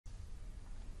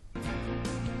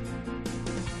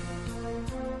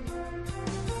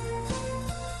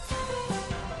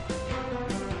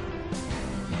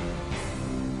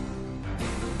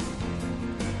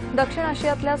दक्षिण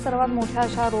आशियातल्या सर्वात मोठ्या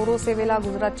अशा रोरो सेवेला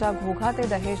गुजरातच्या घोघा ते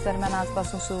दहेज दरम्यान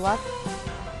आजपासून सुरुवात।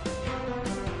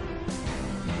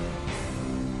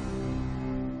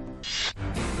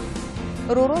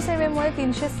 रोरो सेवेमुळे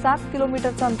 307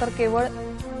 किलोमीटरचं अंतर केवळ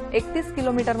 31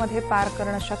 किलोमीटरमध्ये पार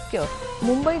करणं शक्य।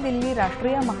 मुंबई दिल्ली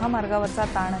राष्ट्रीय महामार्गावरचा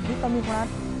ताणही कमी होणार।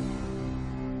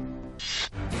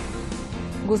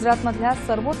 गुजरातमधल्या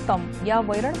सर्वोत्तम या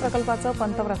वैरण प्रकल्पाचं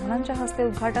पंतप्रधानांच्या हस्ते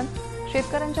उद्घाटन।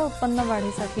 शेतकऱ्यांच्या उत्पन्न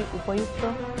वाढीसाठी उपयुक्त।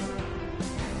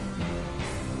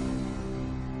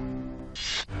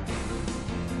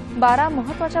 बारा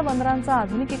महत्त्वाच्या बंदरांचं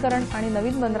आधुनिकीकरण आणि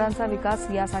नवीन बंदरांचा विकास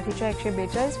यासाठीच्या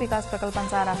 142 विकास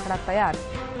प्रकल्पांचा आराखडा तयार।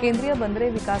 केंद्रीय बंदरे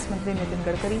विकास मंत्री नितीन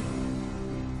गडकरी।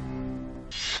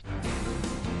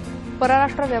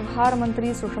 परराष्ट्र व्यवहार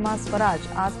मंत्री सुषमा स्वराज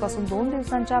आजपासून 2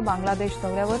 दिवसांच्या बांगलादेश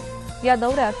दौऱ्यावर। या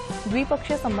दौऱ्यात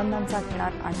द्विपक्षीय संबंधांचा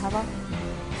घेणार आढावा।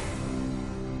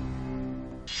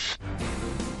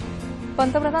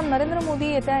 पंतप्रधान नरेंद्र मोदी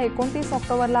येत्या 29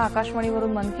 ऑक्टोबरला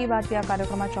आकाशवाणीवरून मन की बात या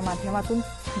कार्यक्रमाच्या माध्यमातून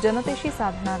जनतेशी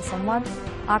साधणार संवाद।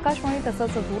 आकाशवाणी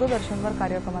तसंच दूरदर्शनवर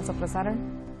कार्यक्रमाचं प्रसारण।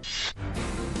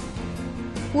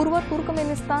 पूर्व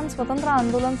तुर्कमेनिस्तान स्वतंत्र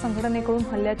आंदोलन संघटनेकडून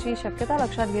हल्ल्याची शक्यता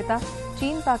लक्षात घेता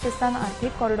चीन पाकिस्तान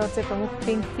आर्थिक कॉरिडॉरचे प्रमुख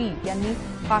टिंग फी यांनी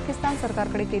पाकिस्तान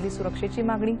सरकारकडे केली सुरक्षेची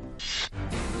मागणी।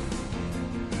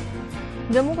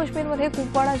 जम्मू काश्मीरमध्ये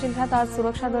कुपवाडा जिल्ह्यात आज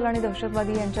सुरक्षा दल आणि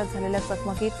दहशतवादी यांच्यात झालेल्या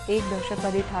चकमकीत एक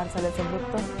दहशतवादी ठार झाल्याचं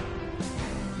वृत्त।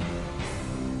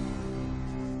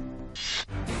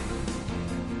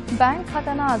 बँक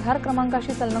खात्यांना आधार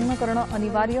क्रमांकाशी संलग्न करणं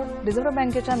अनिवार्य। रिझर्व्ह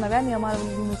बँकेच्या नव्या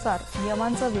नियमावलीनुसार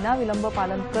नियमांचं विनाविलंब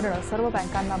पालन करणं सर्व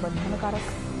बँकांना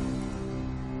बंधनकारक।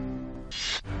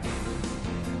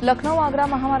 लखनौ आग्रा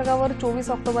महामार्गावर 24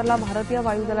 ऑक्टोबरला भारतीय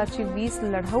वायुदलाची 20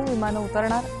 लढाऊ विमानं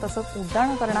उतरणार तसंच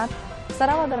उड्डाणं करणार।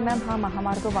 सरावादरम्यान हा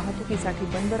महामार्ग वाहतुकीसाठी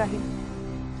बंद राहील।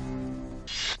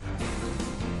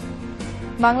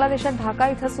 बांगलादेशात ढाका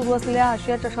इथं सुरू असलेल्या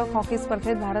आशिया चषक हॉकी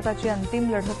स्पर्धेत भारताची अंतिम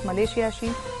लढत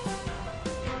मलेशियाशी।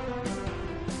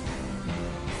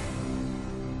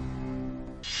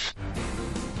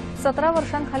 17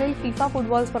 वर्षांखालील फिफा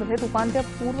फुटबॉल स्पर्धेत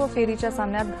उपांत्यपूर्व फेरीच्या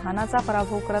सामन्यात घानाचा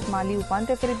पराभव करत माली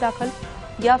उपांत्य फेरीत दाखल।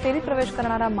 या फेरीत प्रवेश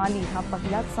करणारा माली हा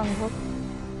पहिलाच संघ।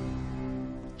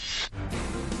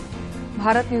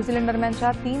 भारत न्यूझीलंड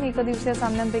दरम्यानच्या 3 एकदिवसीय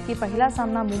सामन्यांपैकी पहिला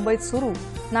सामना मुंबईत सुरू।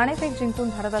 नाणेफेक जिंकून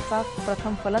भारताचा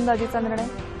प्रथम फलंदाजीचा निर्णय।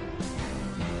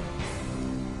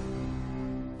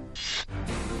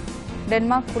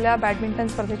 डेन्मार्क खुल्या बॅडमिंटन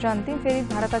स्पर्धेच्या अंतिम फेरीत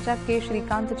भारताच्या के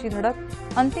श्रीकांतची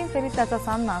धडक। अंतिम फेरीत त्याचा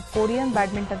सामना कोरियन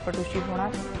बॅडमिंटनपटूशी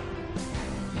होणार।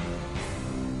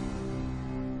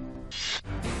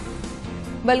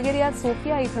 बल्गेरियात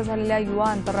सोफिया इथं झालेल्या युवा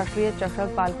आंतरराष्ट्रीय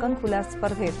चषक बाल्कन खुल्या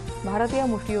स्पर्धेत भारतीय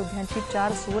मुष्टियोद्ध्यांची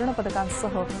 4 सुवर्ण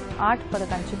पदकांसह 8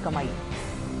 पदकांची कमाई।